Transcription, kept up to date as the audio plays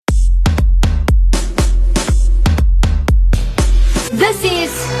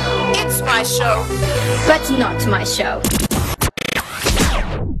my show, but not my show.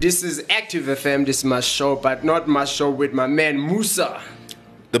 This is Active FM, this is my show, but not my show with my man Musa.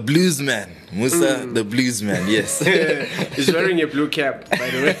 The blues man. Musa, the blues man, yes. He's wearing a blue cap,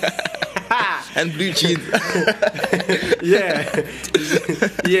 by the way. And blue jeans. Yeah.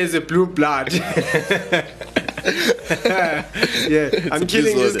 He has a blue blood. Yeah, I'm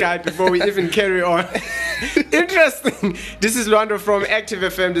killing this guy before we even carry on. Interesting. This is Lwando from Active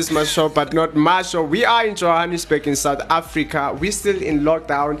FM. This is my show, but not my show. We are in Johannesburg in South Africa. We're still in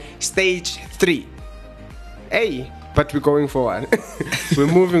lockdown, stage 3. Hey, but we're going forward. We're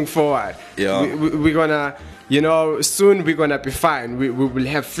moving forward. Yeah. We're gonna, soon we're gonna be fine. We will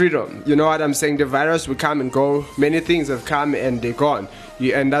have freedom. You know what I'm saying? The virus will come and go. Many things have come and they're gone.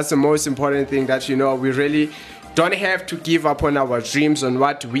 And that's the most important thing, that we really don't have to give up on our dreams, on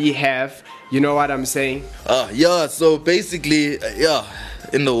what we have. You know what I'm saying? Yeah, so basically,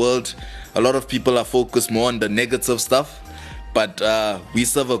 in the world, a lot of people are focused more on the negative stuff, but we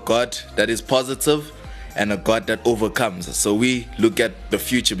serve a God that is positive and a God that overcomes. So we look at the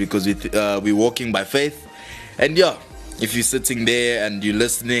future because we're walking by faith. And if you're sitting there and you're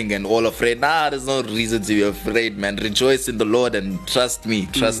listening and all afraid, there's no reason to be afraid, man. Rejoice in the Lord and trust me,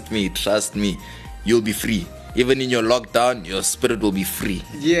 trust me. You'll be free. Even in your lockdown, your spirit will be free.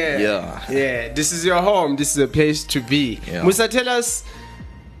 Yeah. This is your home. This is a place to be. Yeah. Musa, tell us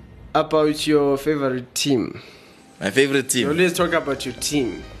about your favorite team. My favorite team. Let's talk about your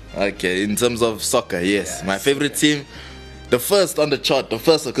team. Okay, in terms of soccer, yes. My favorite team, the first on the chart,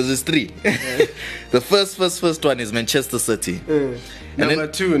 because it's 3. The first one is Manchester City. Number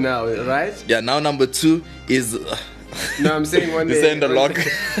 2 now, right? Yeah, now number 2 is... No, I'm saying one in the lock.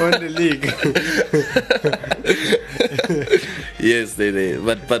 On the league. Yes, they.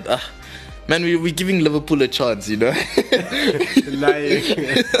 But man, we're giving Liverpool a chance, Like,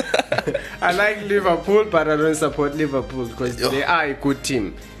 I like Liverpool, but I don't support Liverpool because they are a good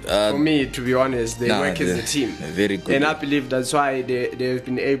team. For me, to be honest, they work as a team. Very good. And I believe that's why they've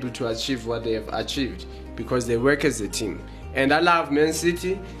been able to achieve what they have achieved, because they work as a team. And I love Man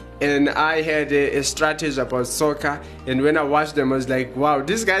City. And I had a strategy about soccer, and when I watched them, I was like, wow,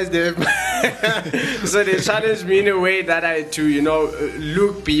 these guys, so they challenged me in a way that I had to,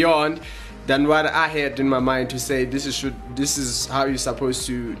 look beyond than what I had in my mind to say, this is how you're supposed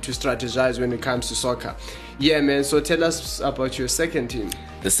to strategize when it comes to soccer. Yeah, man, so tell us about your second team.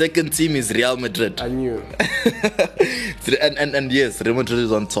 The second team is Real Madrid. I knew. and yes, Real Madrid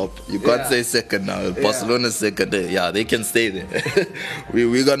is on top. You can't say second now. Barcelona's second. Yeah, they can stay there.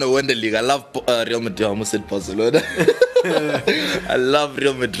 We're going to win the league. I love Real Madrid. I almost said Barcelona. I love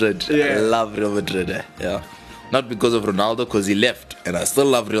Real Madrid. Yeah. I love Real Madrid. Yeah. Not because of Ronaldo, because he left. And I still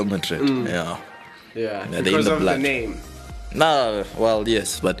love Real Madrid. Yeah, because of the name. No, well,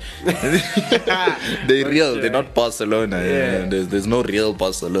 yes, but they're real. They're not Barcelona. Yeah. There's no real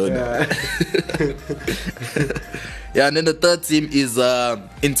Barcelona. Yeah, and then the third team is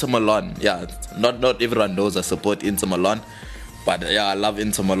Inter Milan. Yeah, not everyone knows I support Inter Milan, but I love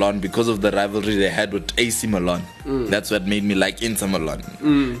Inter Milan because of the rivalry they had with AC Milan. That's what made me like Inter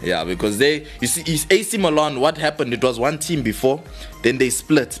Milan. Yeah, because AC Milan, what happened? It was one team before, then they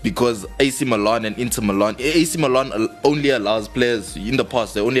split because AC Milan and Inter Milan. AC Milan only allows players, in the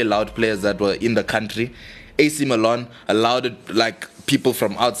past, they only allowed players that were in the country. AC Milan allowed it, like people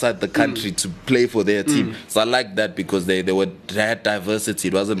from outside the country to play for their team. So I like that because they had diversity.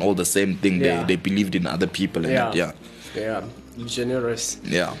 It wasn't all the same thing. They believed in other people. And Yeah, generous.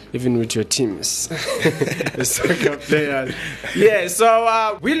 Yeah. Even with your teams. The soccer players. Yeah,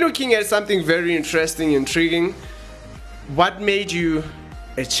 so we're looking at something very interesting, intriguing. What made you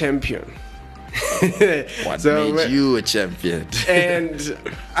a champion? What made you a champion? And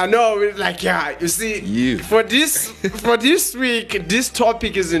I know, you see, for this week, this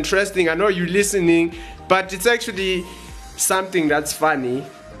topic is interesting. I know you're listening, but it's actually something that's funny.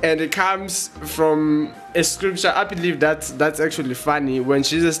 And it comes from a scripture. I believe that's actually funny. When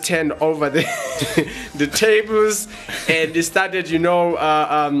Jesus turned over the tables and they started,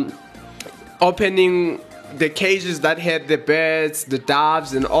 opening the cages that had the birds, the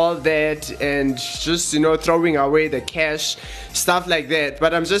doves, and all that, and just throwing away the cash, stuff like that.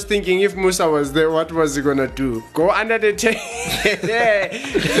 But I'm just thinking, if Musa was there, what was he gonna do? Go under the table?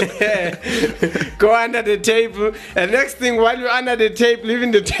 Go under the table, and next thing, while you're under the table,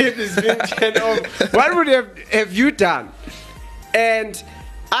 even the table is being turned off, what would have you done? And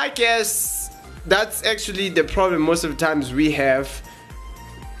I guess that's actually the problem most of the times we have.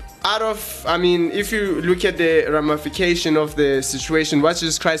 If you look at the ramification of the situation, what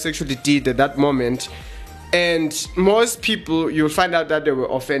Jesus Christ actually did at that moment, and most people, you'll find out that they were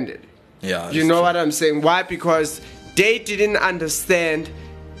offended. Yeah, You know what I'm saying? Why? Because they didn't understand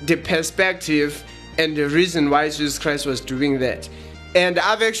the perspective and the reason why Jesus Christ was doing that. And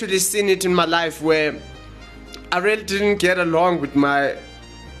I've actually seen it in my life where I really didn't get along with my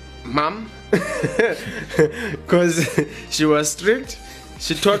mom because she was strict.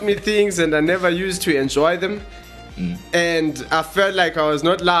 She taught me things and I never used to enjoy them. And I felt like I was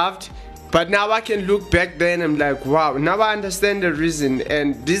not loved. But now I can look back then and I'm like, wow, now I understand the reason.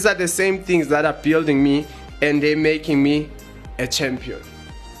 And these are the same things that are building me and they're making me a champion.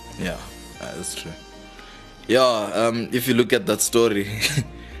 Yeah, that's true. Yeah, if you look at that story,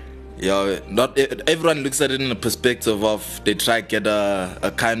 yeah, not everyone looks at it in a perspective of they try get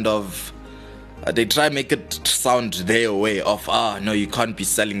a kind of they try make it sound their way of no, you can't be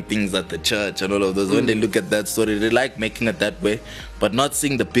selling things at the church and all of those. When they look at that story, they like making it that way, but not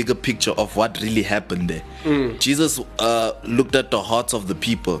seeing the bigger picture of what really happened there. Jesus looked at the hearts of the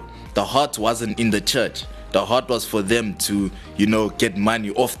people. The heart wasn't in the church. The heart was for them to, get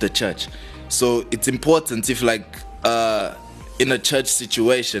money off the church. So it's important if in a church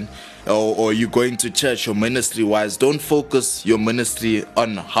situation or you going to church or ministry wise, don't focus your ministry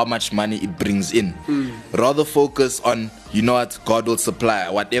on how much money it brings in. Rather focus on, what God will supply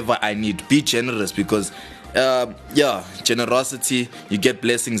whatever I need. Be generous because generosity, you get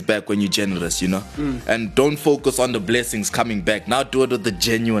blessings back when you're generous, and don't focus on the blessings coming back. Now do it with a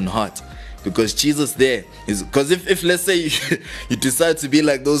genuine heart. Because Jesus there is, because if let's say you decide to be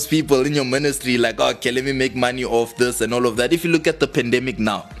like those people in your ministry, like, okay, let me make money off this and all of that. If you look at the pandemic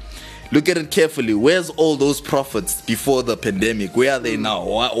now, look at it carefully. Where's all those prophets before the pandemic? Where are they now?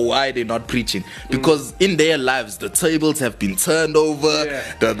 Why are they not preaching? Because in their lives, the tables have been turned over.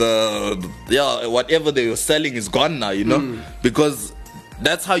 The whatever they were selling is gone now, because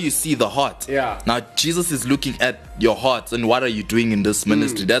that's how you see the heart. Yeah. Now Jesus is looking at your heart and what are you doing in this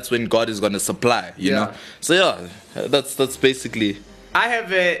ministry. That's when God is going to supply. You know. So that's basically. I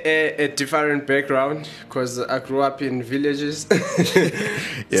have a different background because I grew up in villages.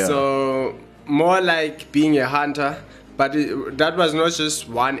 So more like being a hunter, but that was not just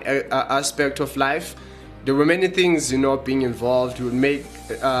one aspect of life. There were many things, being involved. We would make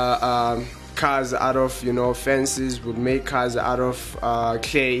cars out of fences, would make cars out of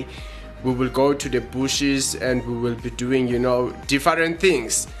clay. We will go to the bushes and we will be doing different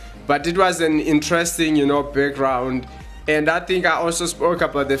things. But it was an interesting background. And I think I also spoke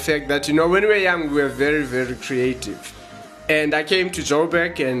about the fact that when we were young we were very, very creative. And I came to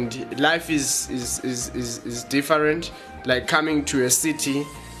Joburg and life is different, like coming to a city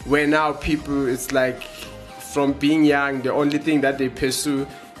where now people, it's like from being young the only thing that they pursue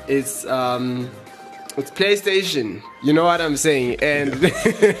it's PlayStation, you know what I'm saying? And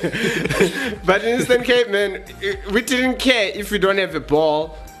but in Eastern Cape, man, we didn't care if we don't have a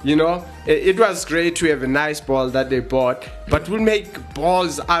ball, It was great to have a nice ball that they bought, but we'll make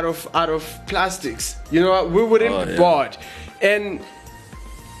balls out of plastics, we wouldn't be bored. And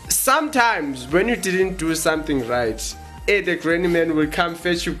sometimes when you didn't do something right, the granny man will come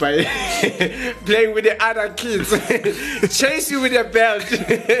fetch you by playing with the other kids, chase you with a belt.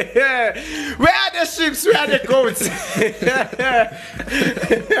 Where are the sheep? Where are the goats?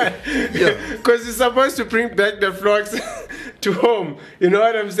 Because you're supposed to bring back the flocks to home. You know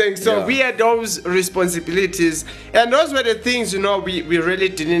what I'm saying? So we had those responsibilities, and those were the things we really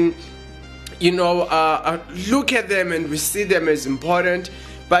didn't look at them and we see them as important.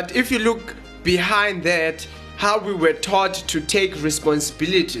 But if you look behind that, how we were taught to take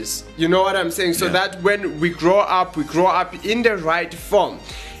responsibilities, you know what I'm saying? So that when we grow up in the right form.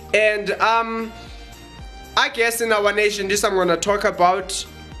 And I guess in our nation, this I'm going to talk about,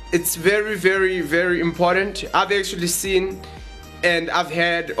 it's very, very, very important. I've actually seen and I've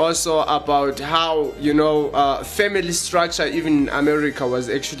heard also about how, family structure, even in America, was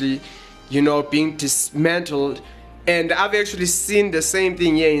actually, being dismantled. And I've actually seen the same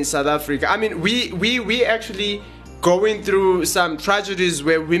thing here in South Africa. I mean, we actually going through some tragedies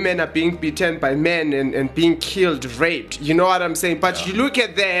where women are being beaten by men and being killed, raped. You know what I'm saying? But you look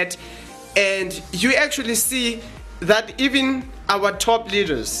at that and you actually see that even our top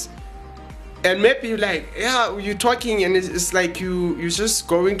leaders, and maybe you're like, you're talking and it's like you're just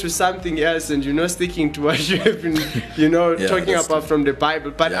going to something else and you're not sticking to what you have been, talking about from the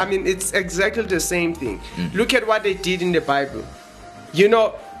Bible. But I mean, it's exactly the same thing. Look at what they did in the Bible.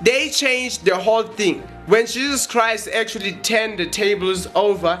 They changed the whole thing. When Jesus Christ actually turned the tables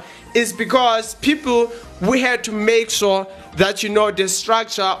over, it's because we had to make sure that, the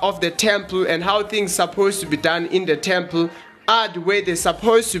structure of the temple and how things supposed to be done in the temple are the way they're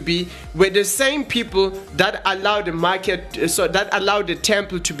supposed to be were the same people that allowed the market, so that allowed the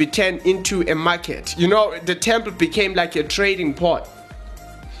temple to be turned into a market. You know, the temple became like a trading port.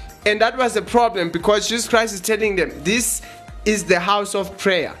 And that was the problem, because Jesus Christ is telling them, this is the house of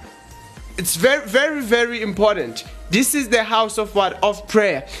prayer. It's very, very, very important. This is the house of what? Of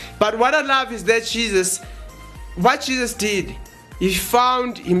prayer. But what I love is that what Jesus did, he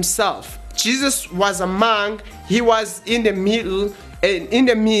found himself. Jesus was he was in the middle and in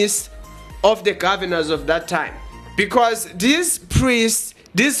the midst of the governors of that time. Because these priests,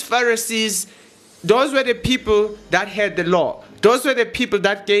 these Pharisees, those were the people that had the law. Those were the people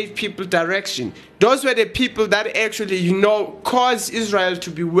that gave people direction. Those were the people that actually, caused Israel to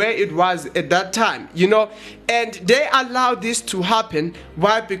be where it was at that time, And they allowed this to happen.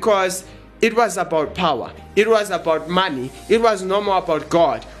 Why? Because it was about power. It was about money. It was no more about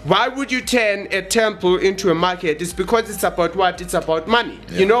God. Why would you turn a temple into a market? It's because it's about what? It's about money.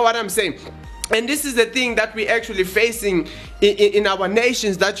 Yeah. You know what I'm saying? And this is the thing that we're actually facing in our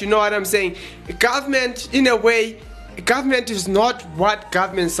nations, that, you know what I'm saying? Government, in a way, government is not what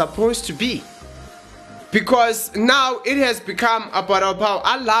government's supposed to be. Because now it has become about our power.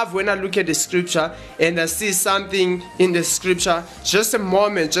 I love when I look at the scripture and I see something in the scripture, just a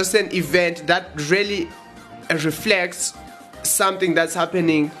moment, just an event that really reflects something that's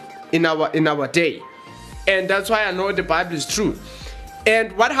happening in our day. And that's why I know the Bible is true.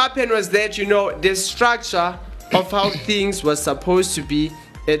 And what happened was that, the structure of how things were supposed to be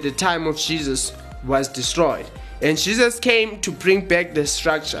at the time of Jesus was destroyed. And Jesus came to bring back the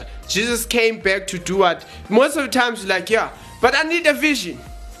structure. Jesus came back to do what? Most of the times, like, yeah, but I need a vision.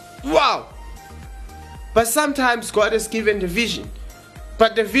 Wow. But sometimes God has given the vision.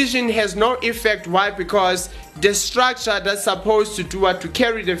 But the vision has no effect. Why? Because the structure that's supposed to do what? To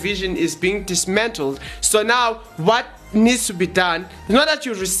carry the vision is being dismantled. So now, what needs to be done? Not that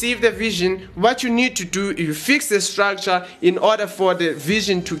you receive the vision. What you need to do, you fix the structure in order for the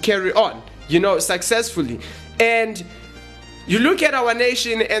vision to carry on, successfully. And you look at our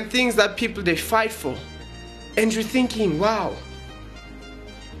nation and things that people, they fight for. And you're thinking, wow,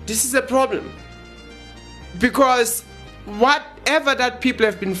 this is a problem. Because whatever that people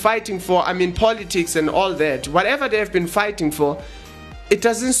have been fighting for, politics and all that, whatever they have been fighting for, it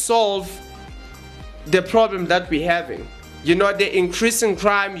doesn't solve the problem that we're having. The increasing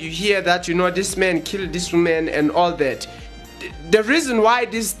crime, you hear that, this man killed this woman and all that. The reason why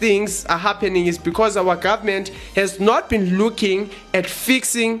these things are happening is because our government has not been looking at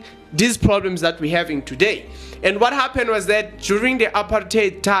fixing these problems that we're having today. And what happened was that during the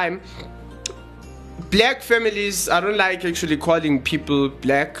apartheid time, black families, I don't like actually calling people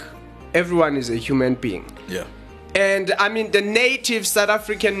black. Everyone is a human being. Yeah. And the natives, South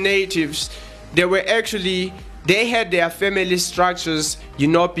African natives, they had their family structures,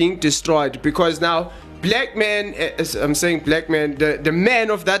 being destroyed, because now black men, I'm saying black men, the men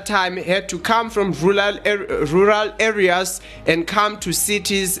of that time had to come from rural areas and come to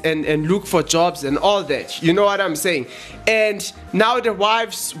cities and look for jobs and all that. You know what I'm saying? And now the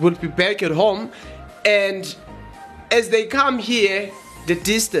wives would be back at home, and as they come here, the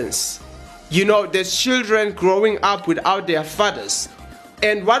distance, the children growing up without their fathers.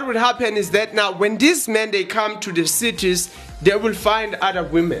 And what would happen is that now when these men, they come to the cities, they will find other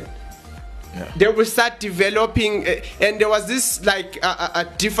women. Yeah. They will start developing, and there was this like a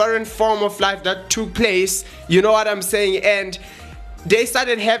different form of life that took place, you know what I'm saying? And they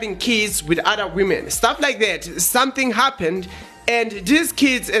started having kids with other women, stuff like that. Something happened, and these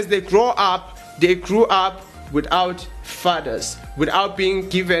kids, as they grew up without fathers, without being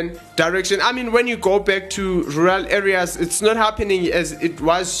given direction. When you go back to rural areas, it's not happening as it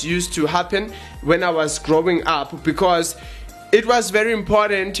was used to happen when I was growing up, because it was very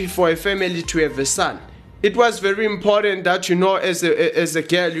important for a family to have a son. It was very important that, as a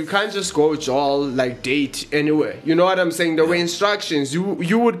girl, you can't just go date anywhere. You know what I'm saying? There were instructions.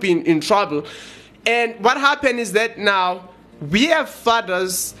 You would be in trouble. And what happened is that now we have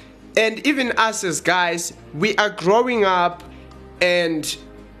fathers, and even us as guys, we are growing up and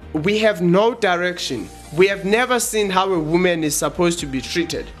we have no direction. We have never seen how a woman is supposed to be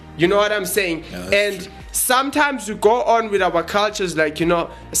treated. You know what I'm saying? Yeah, and true. Sometimes we go on with our cultures,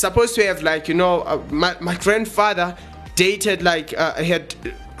 supposed to have my grandfather dated had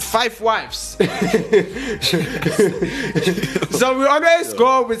 5 wives. So we always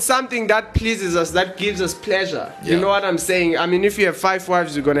go with something that pleases us, that gives us pleasure. You know what I'm saying? If you have 5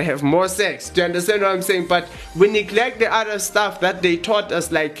 wives, you're gonna have more sex. Do you understand what I'm saying? But we neglect the other stuff that they taught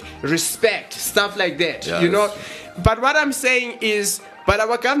us, like respect, stuff like that. But what I'm saying is, but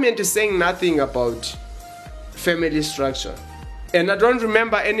our government is saying nothing about family structure. And I don't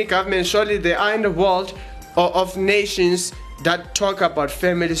remember any government, surely there are in the world of nations that talk about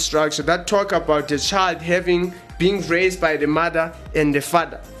family structure, that talk about the child being raised by the mother and the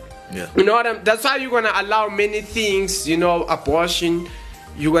father. Yeah. You know that's why you're gonna allow many things, you know, abortion,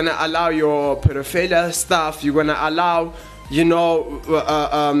 you're gonna allow your pedophilia stuff, you're gonna allow, you know,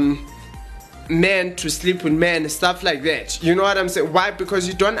 men to sleep with men, stuff like that. You know what I'm saying? Why? Because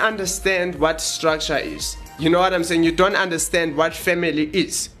you don't understand what structure is. You know what I'm saying? You don't understand what family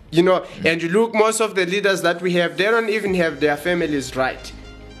is. You know, and you look, most of the leaders that we have, they don't even have their families right.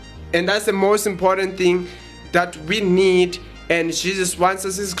 And that's the most important thing that we need, and Jesus wants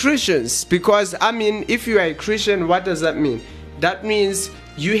us as Christians. Because, I mean, if you are a Christian, what does that mean? That means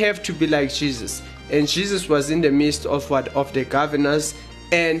you have to be like Jesus. And Jesus was in the midst of the governors.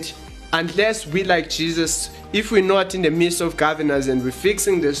 And unless we like Jesus, if we're not in the midst of governors and we're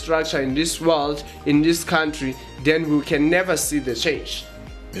fixing the structure in this world, in this country, then we can never see the change.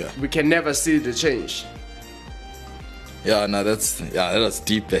 Yeah. We can never see the change. Yeah, no, that was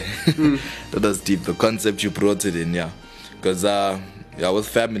deep. That was deep. The concept you brought it in, yeah. Because with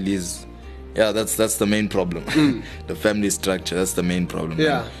families, yeah, that's the main problem. The family structure, that's the main problem.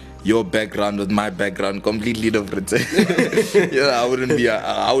 Yeah. Your background with my background, completely different. Yeah,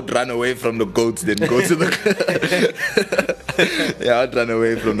 I would run away from the goats, then go to the yeah, I'd run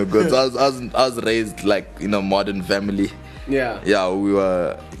away from the goats. I was raised like in a modern family. Yeah. Yeah, we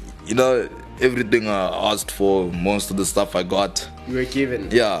were, you know, everything I asked for, most of the stuff I got. You were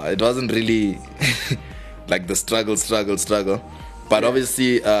given. Yeah, it wasn't really like the struggle. But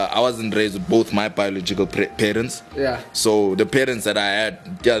obviously, I wasn't raised with both my biological parents. Yeah. So the parents that I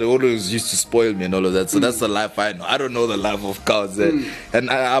had, yeah, they always used to spoil me and all of that. So that's the life I know. I don't know the life of cows. And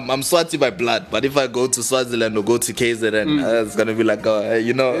I'm Swati by blood. But if I go to Swaziland or go to KZN, it's going to be like,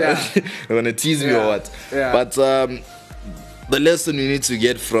 you know, Yeah. they're going to tease me or what. Yeah. But the lesson we need to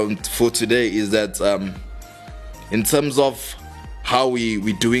get for today is that in terms of how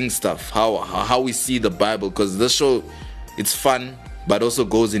we doing stuff, how we see the Bible, because this show, it's fun, but also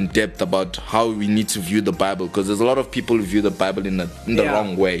goes in depth about how we need to view the Bible, because there's a lot of people who view the Bible in the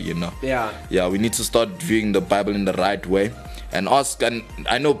wrong way, you know. Yeah, we need to start viewing the Bible in the right way and ask. And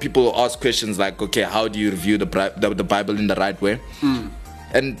I know people ask questions like, okay, how do you view the Bible in the right way?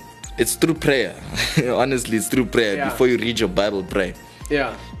 And it's through prayer. Honestly, it's through prayer. Yeah. Before you read your Bible, pray.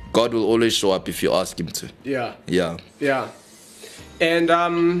 Yeah. God will always show up if you ask him to. Yeah.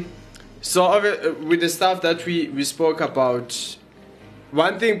 And so with the stuff that we spoke about,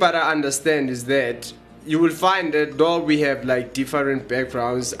 one thing but I understand is that you will find that though we have like different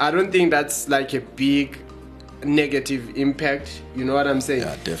backgrounds, I don't think that's like a big negative impact. You know what I'm saying?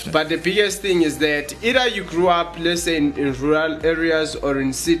 Yeah, definitely. But the biggest thing is that either you grew up, let's say, in rural areas or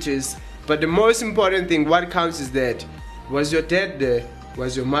in cities, but the most important thing, what counts is that, was your dad there?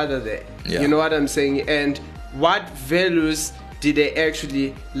 Was your mother there? Yeah. You know what I'm saying? And what values did they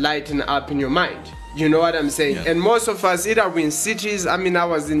actually lighten up in your mind? You know what I'm saying? Yeah. And most of us, either we're in cities, I mean, I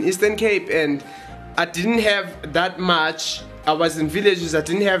was in Eastern Cape and I didn't have that much. I was in villages, I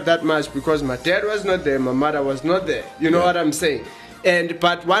didn't have that much because my dad was not there, my mother was not there. You know what I'm saying?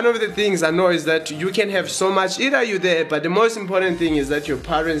 But one of the things I know is that you can have so much, either you're there, but the most important thing is that your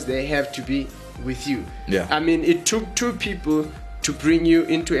parents, they have to be with you. Yeah. I mean, it took two people to bring you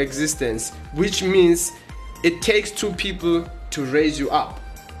into existence, which means it takes two people to raise you up.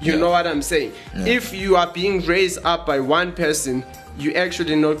 You know what I'm saying? Yeah. If you are being raised up by one person, you're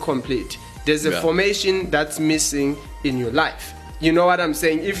actually not complete. There's a formation that's missing in your life. You know what I'm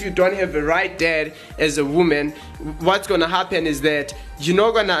saying? If you don't have the right dad as a woman, what's going to happen is that you're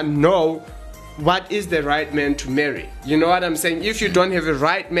not going to know what is the right man to marry. You know what I'm saying? If you don't have a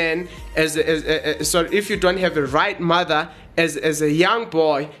right man if you don't have a right mother as a young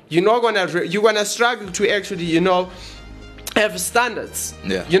boy, you're gonna struggle to actually, you know, have standards.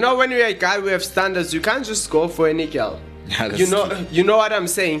 Yeah. You know, when you're a guy who have standards, you can't just go for any girl. Yeah, you know what I'm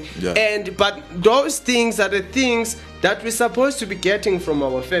saying? Yeah. But those things are the things that we're supposed to be getting from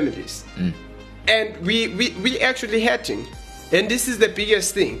our families. And we actually hurting. And this is the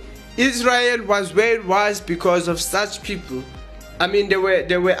biggest thing. Israel was where it was because of such people. I mean, they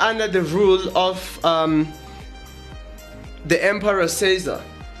were under the rule of the Emperor Caesar.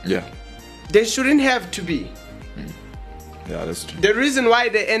 Yeah. They shouldn't have to be. Yeah, that's true. The reason why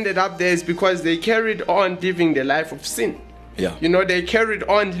they ended up there is because they carried on living the life of sin. Yeah. You know, they carried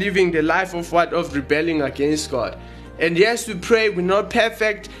on living the life of rebelling against God. And yes, we pray, we're not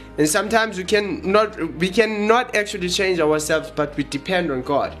perfect, and sometimes we cannot actually change ourselves, but we depend on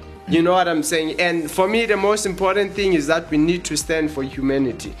God. You know what I'm saying? And for me, the most important thing is that we need to stand for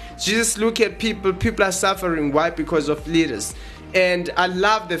humanity. Jesus, look at people are suffering. Why? Because of leaders. And I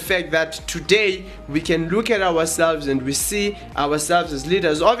love the fact that today we can look at ourselves and we see ourselves as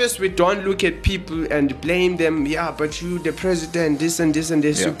leaders. Obviously, we don't look at people and blame them. Yeah, but you, the president, this and this and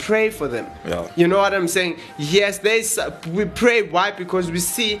this. Yeah. We pray for them. Yeah. You know what I'm saying? Yes, we pray. Why? Because we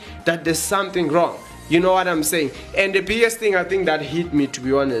see that there's something wrong. You know what I'm saying? And the biggest thing I think that hit me, to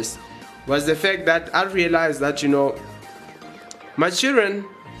be honest, was the fact that I realized that, my children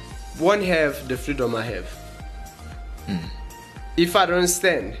won't have the freedom I have. If I don't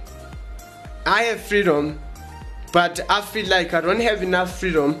stand. I have freedom, but I feel like I don't have enough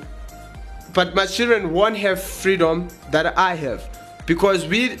freedom, but my children won't have freedom that I have. Because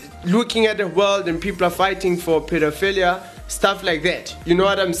we looking at the world and people are fighting for pedophilia, stuff like that. You know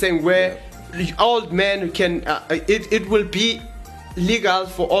what I'm saying? Where old men can, it will be legal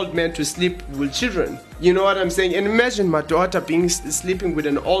for old men to sleep with children. You know what I'm saying? And imagine my daughter sleeping with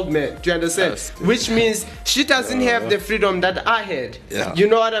an old man. Do you understand? Yes. Which means she doesn't have the freedom that I had. Yeah. You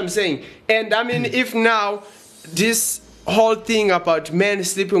know what I'm saying? And I mean, if now this whole thing about men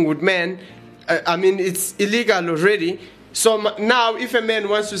sleeping with men, I mean, it's illegal already. So now if a man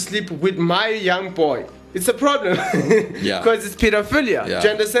wants to sleep with my young boy, it's a problem. Yeah. Because it's pedophilia. Yeah. Do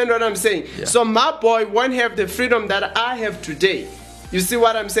you understand what I'm saying? Yeah. So my boy won't have the freedom that I have today. You see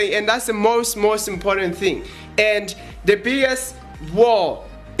what I'm saying? And that's the most important thing. And the biggest war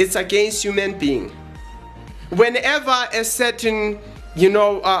is against human being. Whenever a certain,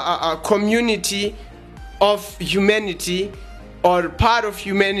 a community of humanity or part of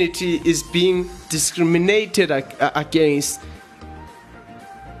humanity is being discriminated against,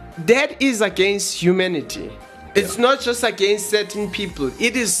 that is against humanity. It's not just against certain people.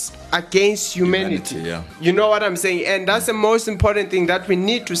 It is against humanity. Yeah. You know what I'm saying? And that's the most important thing, that we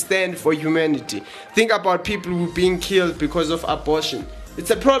need to stand for humanity. Think about people who are being killed because of abortion. It's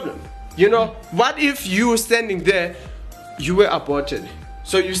a problem. What if you standing there, you were aborted?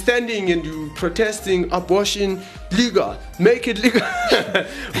 So you're standing and you protesting abortion legal, make it legal.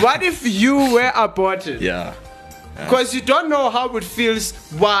 What if you were aborted? Yeah. Because you don't know how it feels.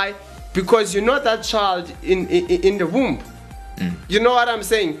 Why? Because you're not that child in the womb. You know what I'm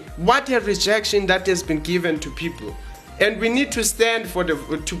saying? What a rejection that has been given to people. And we need to stand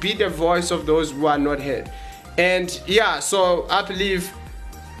to be the voice of those who are not heard. And yeah, so I believe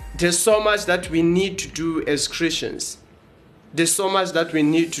there's so much that we need to do as Christians. There's so much that we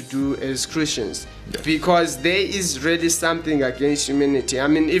need to do as Christians. Yeah. Because there is really something against humanity. I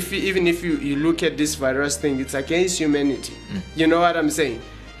mean, even if you look at this virus thing, it's against humanity. You know what I'm saying?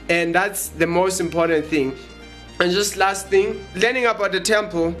 And that's the most important thing. And just last thing, learning about the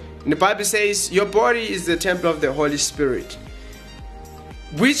temple, the Bible says your body is the temple of the Holy Spirit.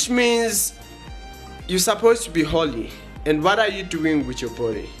 Which means you're supposed to be holy. And what are you doing with your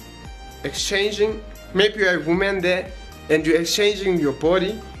body? Exchanging. Maybe you're a woman there and you're exchanging your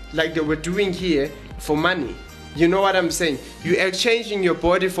body like they were doing here for money. You know what I'm saying? You're exchanging your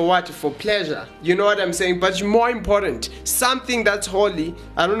body for what? For pleasure. You know what I'm saying? But more important, something that's holy,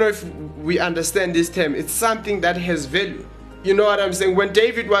 I don't know if we understand this term, it's something that has value. You know what I'm saying? When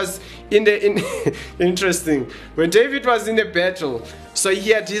David was interesting, when David was in the battle, so he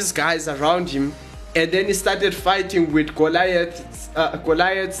had these guys around him, and then he started fighting with Goliath's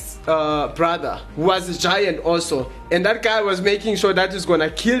brother, who was a giant also. And that guy was making sure that he's gonna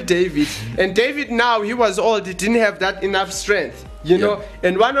kill David. And David now, he was old, he didn't have that enough strength, you know.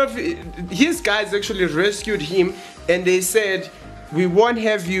 And one of his guys actually rescued him, and they said, we won't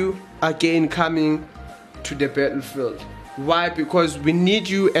have you again coming to the battlefield. Why? Because we need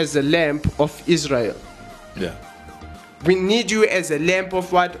you as a lamp of Israel. Yeah. We need you as a lamp of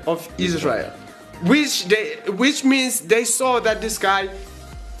what? Of Israel. Which means they saw that this guy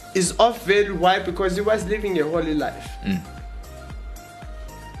is of value. Why? Because he was living a holy life.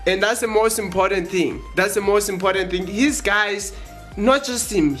 And that's the most important thing. That's the most important thing. His guys, not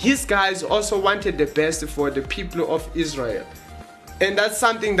just him, his guys also wanted the best for the people of Israel. And that's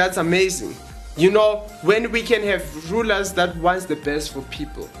something that's amazing. You know, when we can have rulers that wants the best for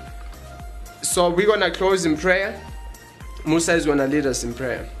people. So we're going to close in prayer. Musa is going to lead us in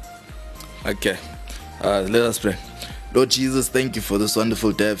prayer. Okay, let us pray. Lord Jesus, thank you for this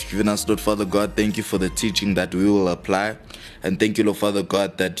wonderful day you've given us, Lord Father God. Thank you for the teaching that we will apply. And thank you, Lord Father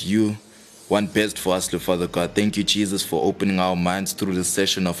God, that you want best for us, Lord Father God. Thank you, Jesus, for opening our minds through this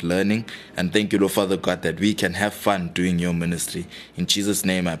session of learning. And thank you, Lord Father God, that we can have fun doing your ministry. In Jesus'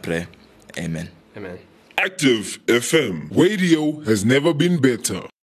 name I pray. Amen. Amen. Active FM. Radio has never been better.